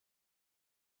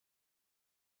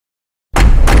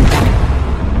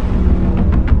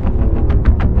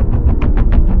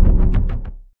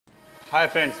Hi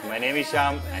friends, my name is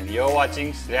Shyam and you are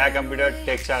watching Shreya Computer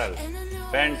Tech Channel.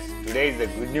 Friends, today is the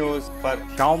good news for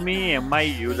Xiaomi Mi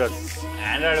users.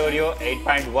 Android Oreo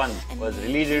 8.1 was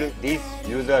released to these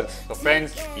users. So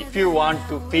friends, if you want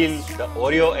to feel the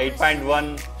Oreo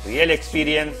 8.1 real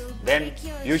experience, then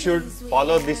you should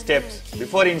follow these steps.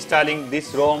 Before installing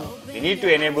this ROM, we need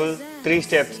to enable 3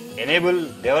 steps. Enable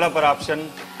developer option,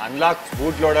 unlock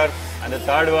bootloader, and the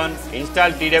third one,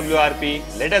 install TWRP.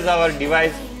 Let us our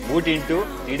device boot into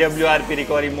TWRP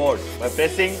recovery mode by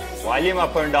pressing volume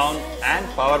up and down and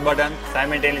power button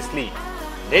simultaneously.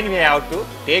 Then we have to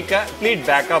take a complete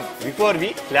backup before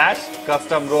we flash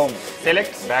custom ROM.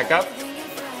 Select backup.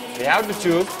 We have to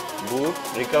choose boot,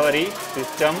 recovery,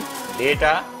 system,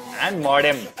 data and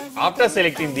modem. After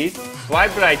selecting this,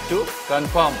 swipe right to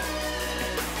confirm.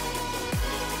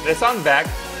 Press on back.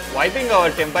 Wiping our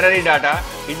temporary data,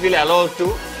 it will allow us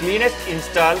to cleanest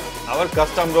install our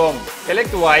custom ROM.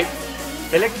 Select wipe,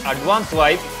 select advanced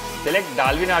wipe, select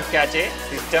Dolby Not Cache,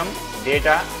 system,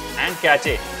 data and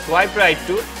cache. Swipe right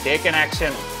to take an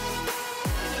action.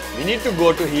 We need to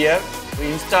go to here to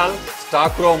install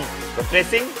stock ROM. By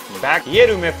pressing back, here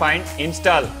you may find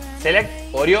install. Select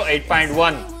Oreo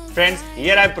 8.1. Friends,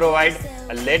 here I provide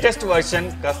a latest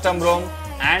version custom ROM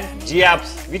and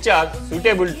GApps which are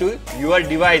suitable to your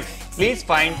device. Please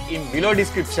find in below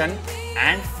description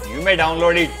and you may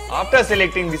download it. After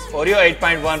selecting this Oreo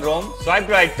 8.1 ROM, swipe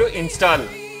right to install.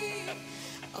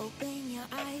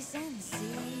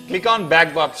 Click on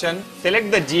back option,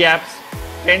 select the GApps.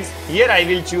 Friends, here I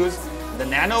will choose the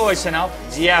nano version of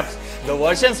GApps. The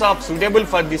versions of suitable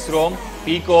for this ROM,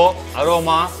 Pico,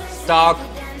 Aroma, Stock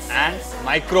and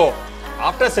Micro.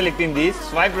 After selecting this,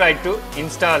 swipe right to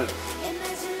install.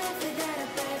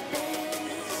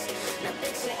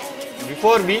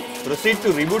 Before we proceed to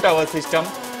reboot our system,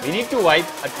 we need to wipe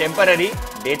a temporary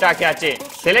data cache.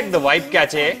 Select the wipe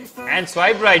cache and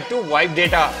swipe right to wipe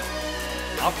data.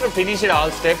 After finishing all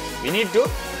steps, we need to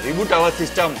reboot our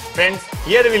system. Friends,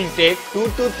 here will take 2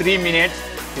 to 3 minutes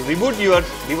to reboot your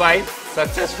device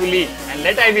successfully, and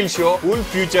let I will show cool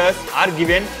features are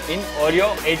given in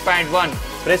Oreo 8.1.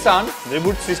 Press on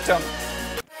reboot system.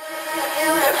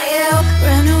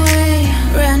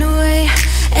 Run away,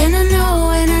 and I know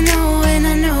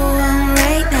I'm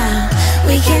right now.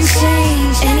 We can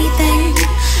change anything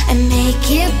and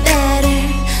make it better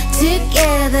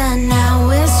together. Now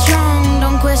we're strong,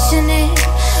 don't question it.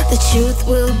 The truth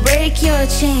will break your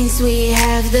chains. We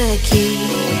have the key.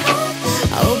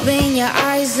 Open your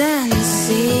eyes and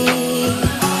see.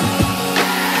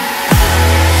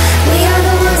 We are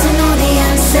the ones who know the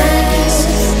answers,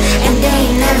 and they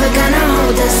ain't never gonna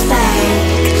hold us back.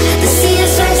 The sea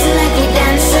is rising like we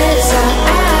dancers.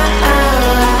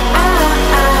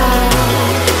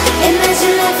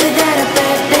 Imagine life without a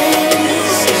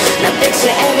purpose. Now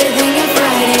picture everything you're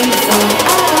fighting for.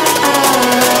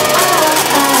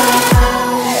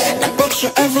 Now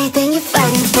picture everything you're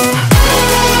fighting for.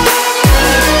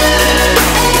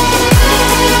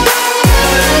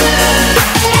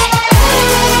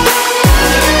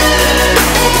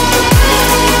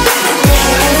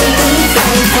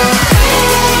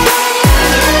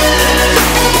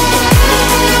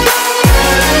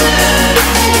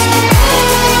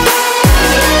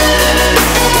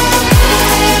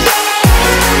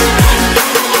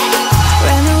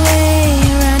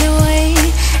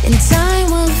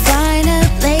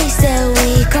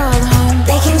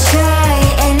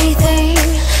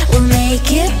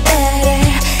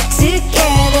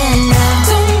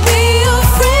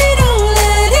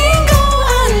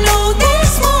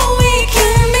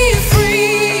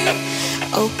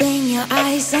 Everything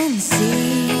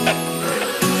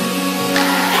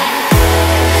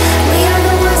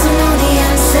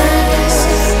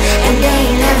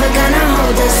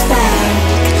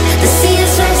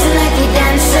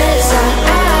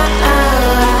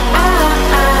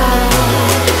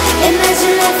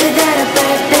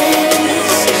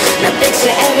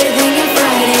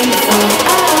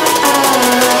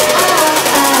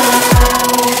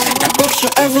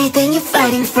you're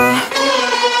fighting for.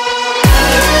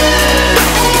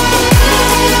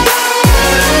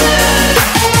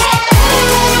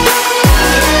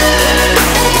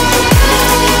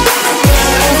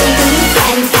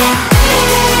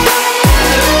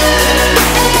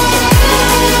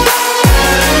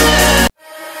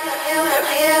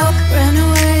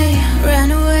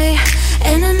 Run away,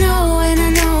 and I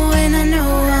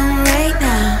know I'm right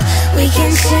now. We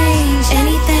can change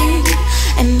anything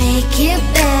and make it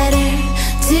better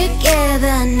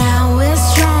together. Now we're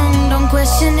strong, don't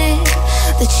question it.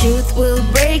 The truth will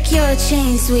break your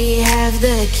chains. We have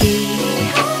the key.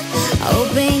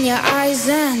 Open your eyes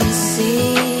and